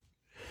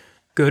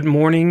Good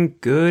morning,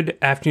 good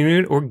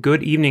afternoon, or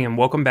good evening, and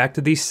welcome back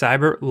to the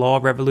Cyber Law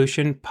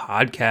Revolution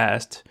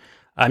podcast.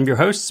 I'm your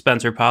host,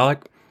 Spencer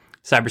Pollock,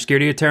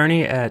 cybersecurity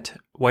attorney at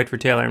Whiteford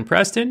Taylor and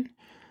Preston.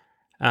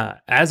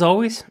 As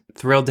always,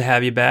 thrilled to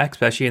have you back,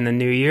 especially in the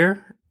new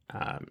year.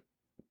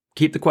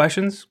 Keep the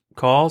questions,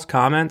 calls,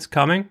 comments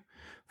coming.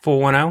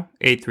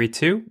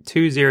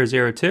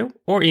 410-832-2002,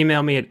 or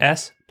email me at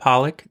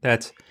spollock,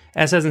 that's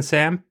S as in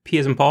Sam, P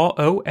as in Paul,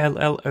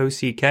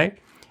 OLLOCK,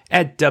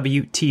 at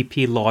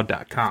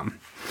WTPlaw.com.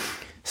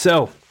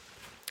 So,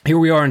 here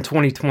we are in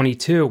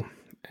 2022,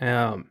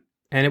 and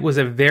it was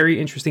a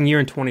very interesting year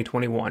in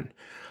 2021.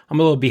 I'm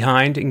a little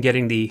behind in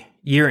getting the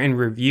year in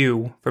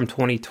review from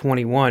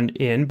 2021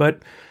 in,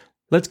 but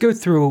let's go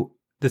through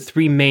the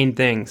three main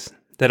things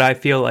that I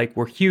feel like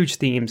were huge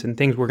themes and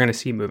things we're going to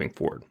see moving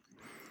forward.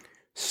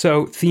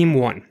 So, theme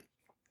one,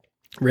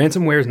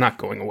 ransomware is not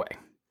going away.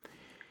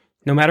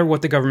 No matter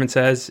what the government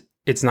says,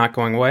 it's not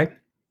going away,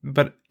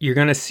 but you're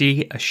going to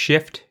see a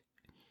shift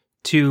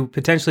to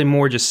potentially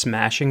more just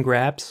smash and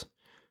grabs.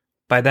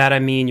 By that, I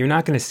mean, you're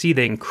not going to see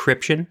the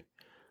encryption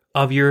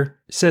of your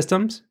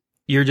systems.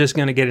 You're just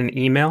going to get an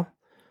email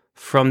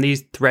from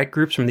these threat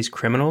groups, from these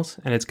criminals,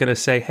 and it's going to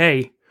say,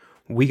 hey,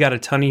 we got a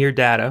ton of your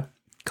data.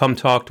 Come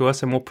talk to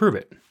us and we'll prove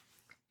it.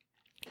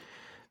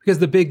 Because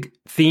the big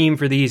theme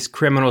for these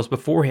criminals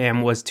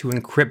beforehand was to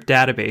encrypt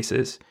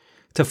databases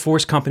to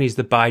force companies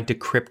to buy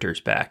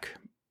decryptors back.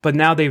 But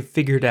now they've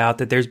figured out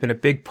that there's been a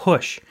big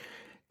push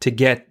to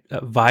get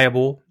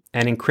viable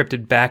and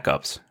encrypted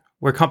backups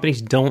where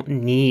companies don't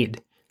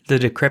need the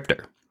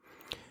decryptor,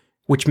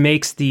 which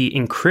makes the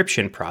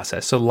encryption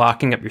process, so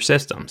locking up your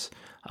systems,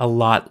 a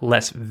lot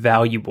less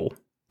valuable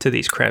to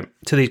these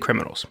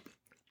criminals.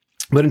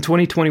 But in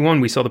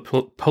 2021, we saw the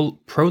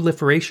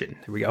proliferation,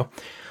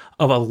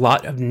 of a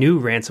lot of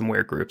new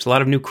ransomware groups, a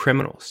lot of new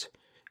criminals,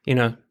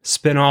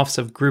 spin-offs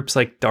of groups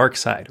like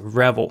DarkSide,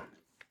 Revel.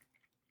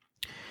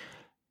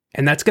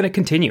 And that's going to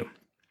continue.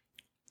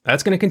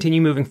 That's going to continue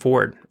moving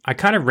forward. I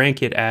kind of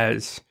rank it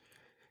as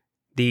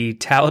the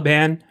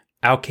Taliban,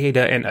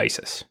 Al-Qaeda, and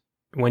ISIS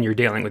when you're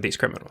dealing with these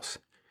criminals.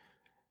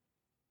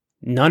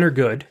 None are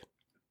good,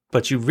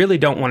 but you really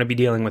don't want to be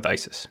dealing with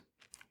ISIS.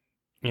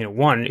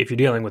 One, if you're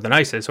dealing with an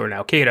ISIS or an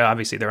Al-Qaeda,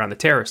 obviously they're on the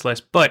terrorist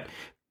list, but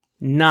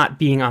not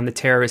being on the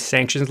terrorist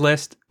sanctions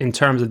list in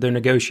terms of their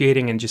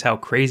negotiating and just how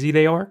crazy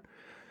they are.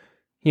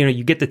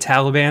 You get the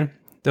Taliban.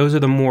 Those are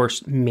the more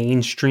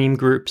mainstream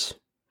groups,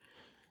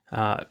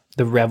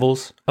 the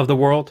rebels of the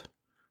world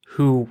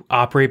who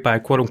operate by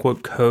quote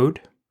unquote code,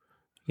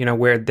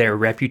 where their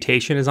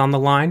reputation is on the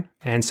line.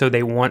 And so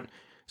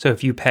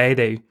if you pay,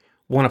 they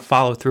want to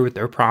follow through with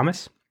their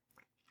promise.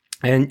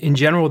 And in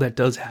general, that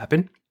does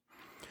happen.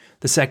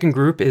 The second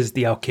group is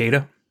the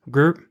Al-Qaeda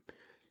group.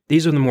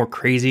 These are the more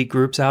crazy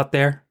groups out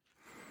there,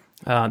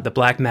 the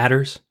Black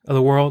Matters of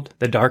the world,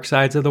 the dark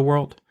sides of the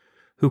world,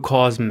 who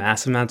cause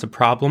massive amounts of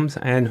problems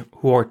and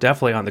who are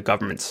definitely on the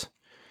government's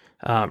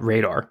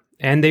radar.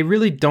 And they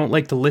really don't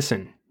like to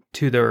listen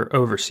to their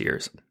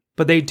overseers,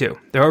 but they do.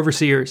 Their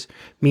overseers,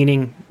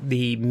 meaning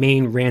the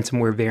main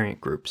ransomware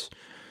variant groups.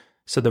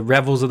 So the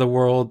Revels of the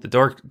world,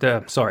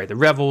 the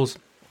Revels,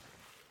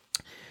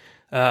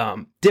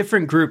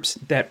 different groups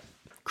that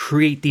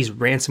create these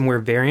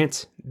ransomware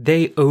variants,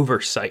 they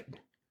oversight,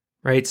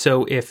 right?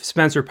 So if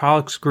Spencer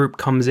Pollock's group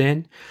comes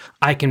in,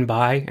 I can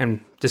buy,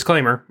 and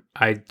disclaimer,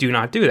 I do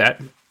not do that,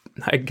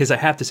 because I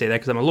have to say that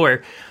because I'm a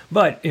lawyer,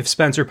 but if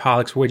Spencer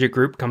Pollock's widget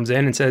group comes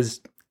in and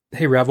says,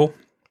 hey, Revel,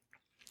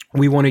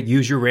 we want to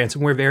use your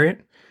ransomware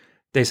variant,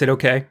 they said,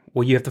 okay,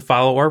 well, you have to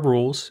follow our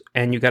rules,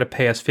 and you got to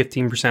pay us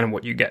 15% of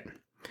what you get.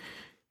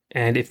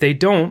 And if they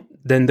don't,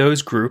 then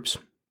those groups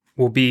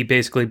will be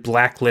basically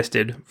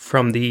blacklisted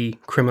from the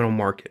criminal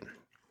market.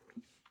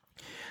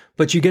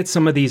 But you get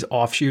some of these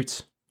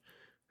offshoots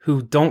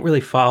who don't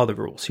really follow the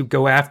rules, who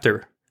go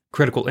after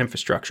critical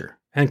infrastructure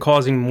and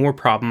causing more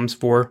problems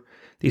for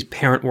these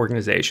parent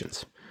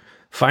organizations.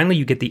 Finally,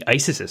 you get the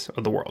ISISes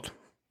of the world.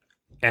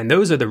 And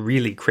those are the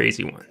really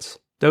crazy ones.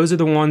 Those are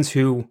the ones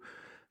who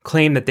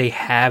claim that they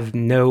have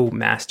no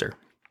master.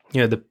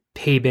 The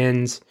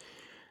Paybins,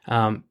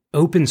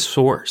 open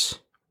source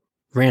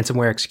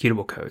ransomware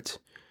executable codes.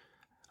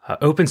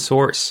 Open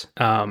source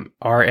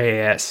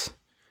RAS,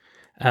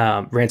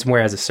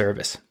 ransomware as a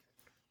service,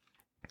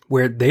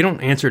 where they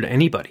don't answer to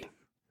anybody.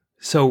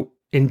 So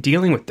in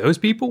dealing with those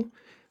people,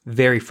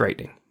 very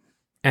frightening.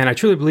 And I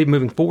truly believe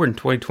moving forward in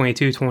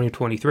 2022,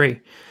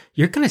 2023,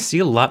 you're going to see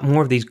a lot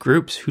more of these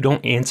groups who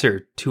don't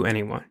answer to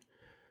anyone,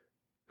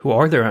 who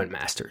are their own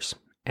masters.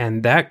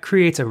 And that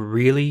creates a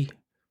really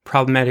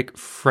problematic,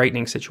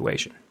 frightening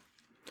situation.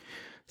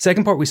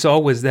 Second part we saw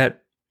was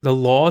that the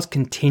laws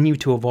continue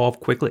to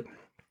evolve quickly.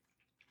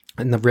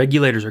 And the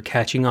regulators are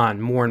catching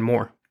on more and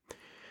more.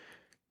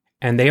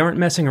 And they aren't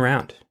messing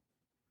around.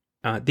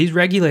 These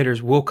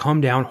regulators will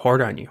come down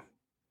hard on you.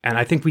 And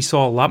I think we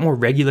saw a lot more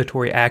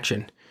regulatory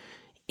action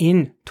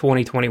in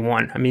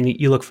 2021. I mean,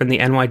 you look from the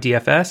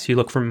NYDFS, you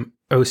look from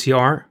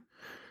OCR,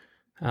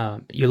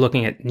 you're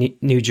looking at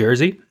New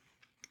Jersey.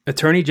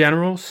 Attorney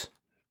generals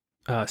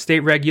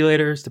state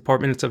regulators,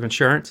 departments of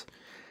insurance,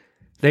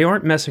 they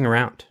aren't messing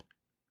around.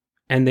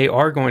 And they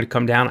are going to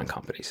come down on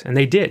companies. And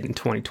they did in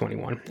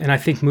 2021. And I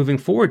think moving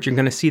forward, you're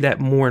going to see that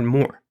more and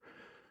more.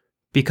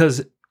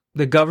 Because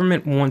the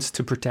government wants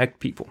to protect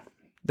people.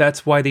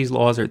 That's why these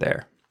laws are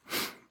there.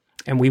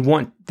 And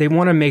they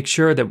want to make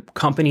sure that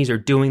companies are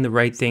doing the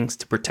right things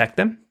to protect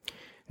them.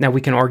 Now, we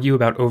can argue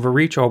about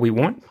overreach all we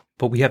want,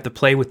 but we have to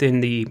play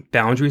within the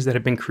boundaries that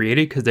have been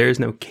created because there is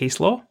no case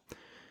law.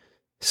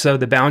 So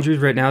the boundaries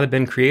right now that have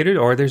been created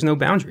are there's no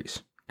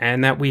boundaries.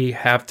 And that we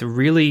have to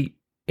really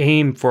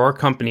aim for our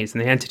companies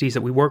and the entities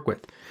that we work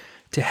with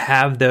to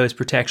have those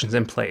protections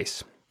in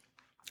place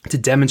to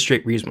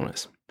demonstrate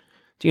reasonableness.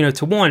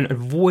 To one,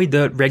 avoid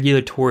the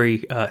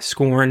regulatory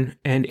scorn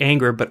and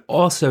anger, but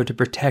also to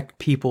protect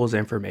people's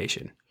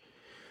information.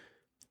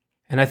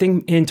 And I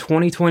think in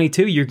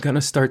 2022, you're going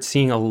to start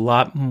seeing a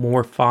lot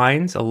more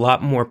fines, a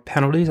lot more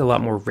penalties, a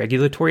lot more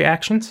regulatory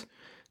actions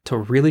to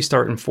really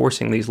start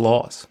enforcing these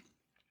laws.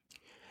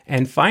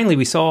 And finally,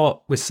 we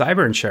saw with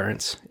cyber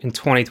insurance in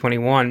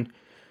 2021,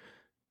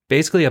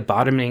 basically a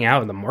bottoming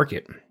out of the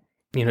market.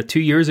 2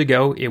 years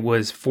ago, it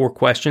was 4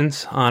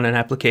 questions on an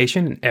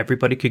application and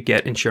everybody could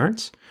get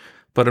insurance.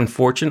 But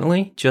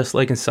unfortunately, just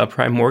like in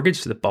subprime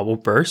mortgage, the bubble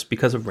burst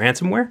because of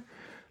ransomware.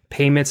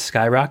 Payments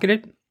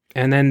skyrocketed.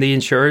 And then the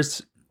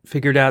insurers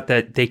figured out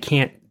that they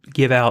can't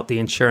give out the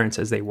insurance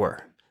as they were.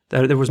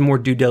 That there was more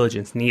due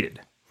diligence needed.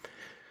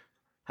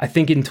 I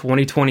think in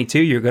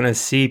 2022, you're going to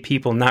see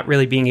people not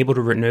really being able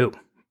to renew.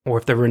 Or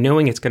if they're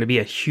renewing, it's going to be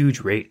at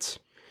huge rates.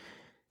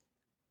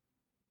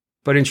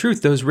 But in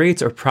truth, those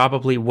rates are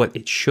probably what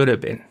it should have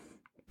been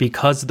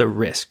because of the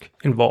risk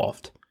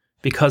involved,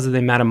 because of the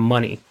amount of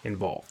money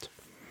involved.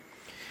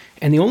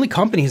 And the only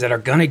companies that are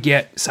going to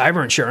get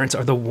cyber insurance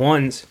are the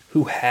ones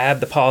who have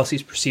the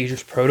policies,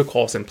 procedures,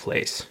 protocols in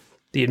place,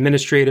 the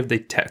administrative,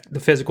 the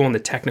physical, and the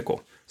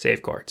technical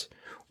safeguards,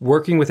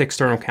 working with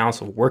external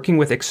counsel, working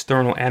with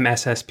external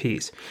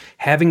MSSPs,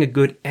 having a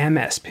good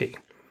MSP.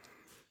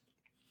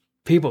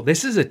 People,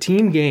 this is a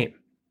team game.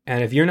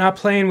 And if you're not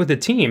playing with a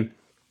team,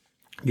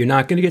 you're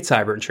not going to get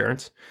cyber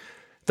insurance.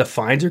 The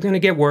fines are going to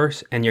get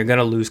worse and you're going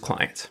to lose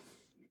clients.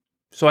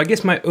 So I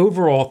guess my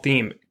overall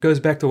theme goes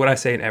back to what I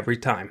say every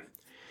time.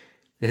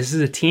 This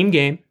is a team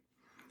game.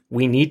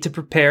 We need to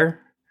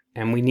prepare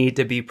and we need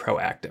to be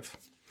proactive.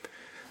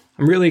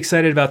 I'm really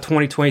excited about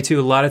 2022.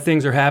 A lot of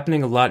things are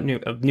happening, a lot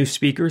of new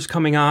speakers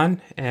coming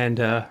on, and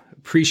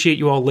appreciate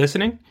you all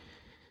listening.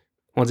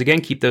 Once again,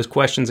 keep those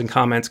questions and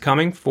comments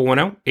coming.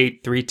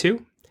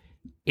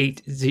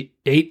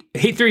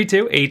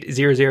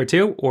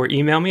 410-832-8002 or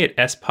email me at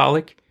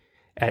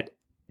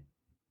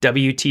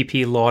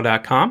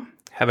spollock@wtplaw.com.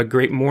 Have a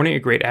great morning, a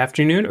great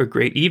afternoon, or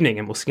great evening,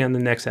 and we'll see you on the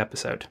next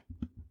episode.